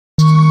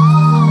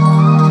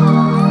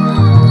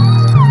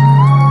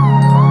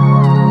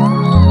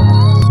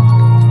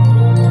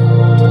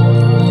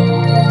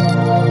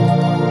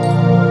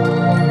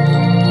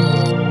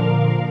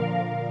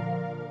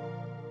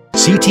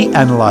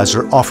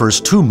Analyzer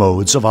offers two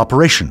modes of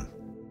operation: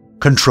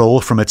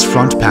 control from its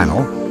front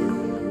panel,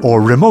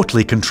 or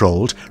remotely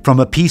controlled from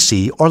a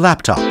PC or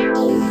laptop.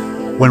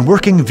 When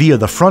working via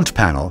the front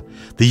panel,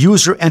 the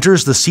user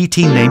enters the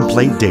CT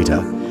nameplate data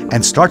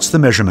and starts the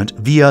measurement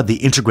via the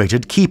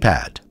integrated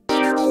keypad.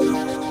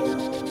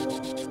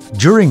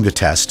 During the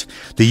test,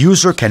 the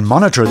user can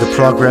monitor the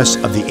progress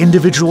of the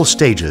individual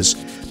stages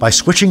by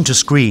switching to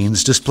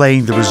screens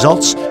displaying the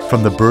results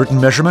from the burden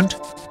measurement,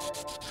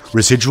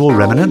 residual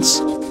remanence,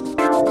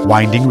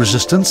 winding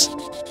resistance,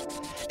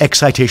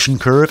 excitation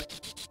curve,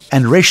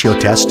 and ratio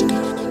test,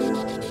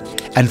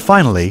 and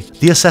finally,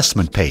 the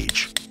assessment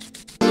page.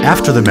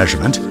 After the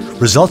measurement,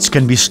 results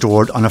can be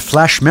stored on a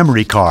flash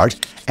memory card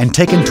and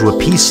taken to a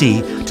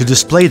PC to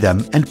display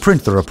them and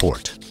print the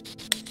report.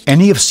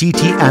 Any of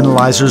CT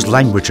Analyzer's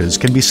languages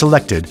can be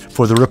selected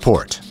for the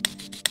report.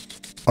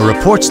 A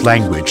report's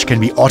language can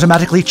be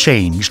automatically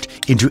changed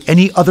into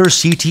any other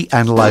CT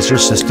Analyzer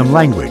system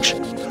language,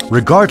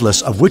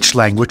 regardless of which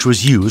language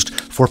was used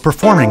for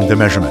performing the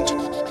measurement.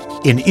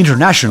 In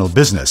international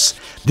business,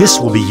 this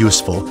will be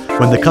useful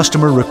when the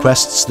customer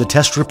requests the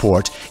test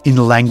report in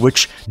a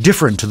language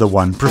different to the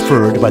one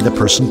preferred by the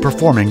person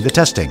performing the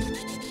testing.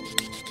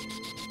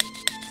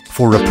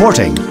 For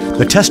reporting,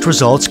 the test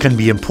results can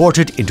be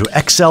imported into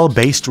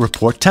Excel-based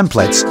report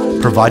templates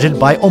provided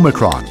by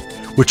Omicron,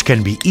 which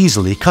can be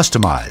easily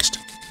customized.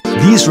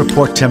 These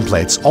report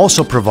templates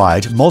also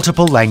provide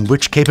multiple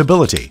language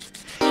capability,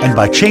 and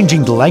by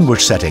changing the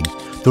language setting,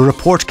 the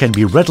report can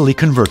be readily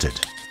converted.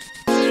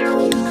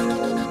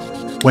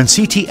 When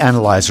CT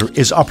Analyzer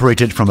is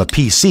operated from a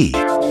PC,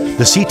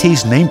 the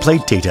CT's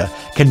nameplate data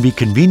can be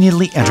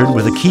conveniently entered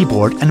with a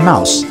keyboard and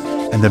mouse,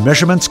 and the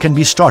measurements can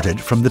be started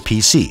from the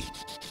PC.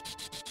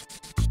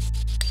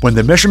 When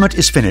the measurement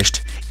is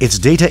finished, its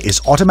data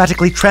is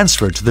automatically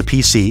transferred to the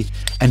PC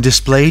and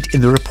displayed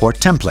in the report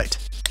template.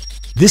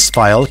 This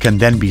file can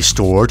then be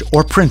stored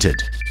or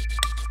printed.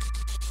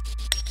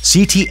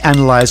 CT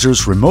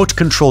Analyzer's remote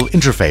control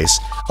interface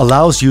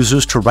allows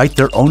users to write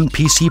their own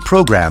PC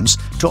programs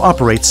to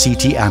operate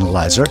CT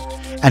Analyzer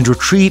and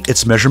retrieve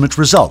its measurement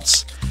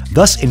results,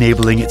 thus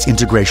enabling its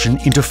integration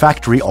into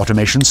factory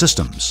automation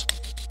systems.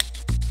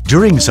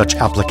 During such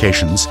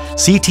applications,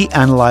 CT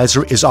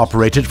Analyzer is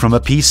operated from a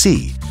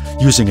PC,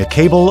 using a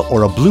cable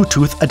or a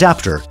Bluetooth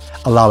adapter,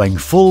 allowing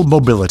full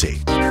mobility.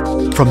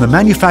 From the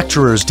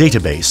manufacturer's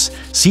database,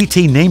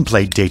 CT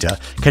nameplate data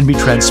can be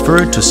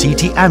transferred to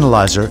CT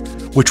Analyzer,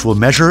 which will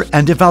measure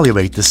and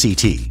evaluate the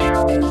CT.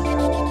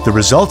 The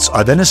results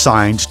are then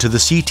assigned to the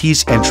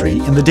CT's entry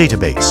in the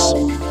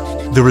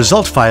database. The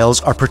result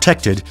files are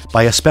protected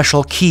by a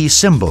special key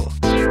symbol.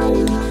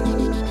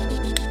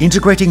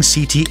 Integrating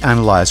CT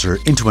Analyzer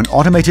into an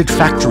automated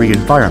factory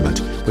environment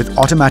with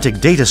automatic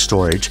data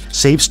storage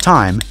saves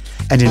time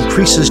and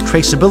increases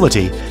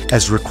traceability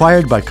as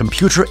required by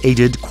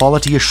computer-aided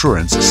quality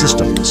assurance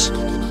systems.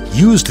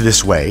 Used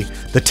this way,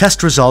 the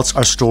test results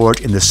are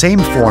stored in the same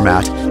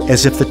format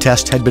as if the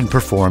test had been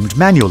performed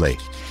manually,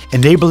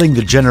 enabling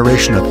the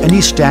generation of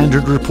any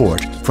standard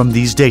report from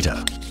these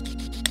data.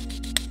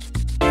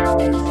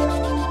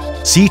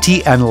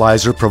 CT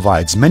Analyzer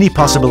provides many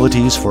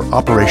possibilities for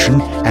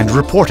operation and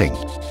reporting,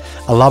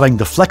 allowing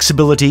the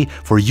flexibility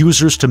for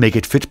users to make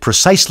it fit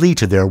precisely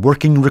to their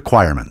working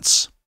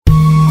requirements.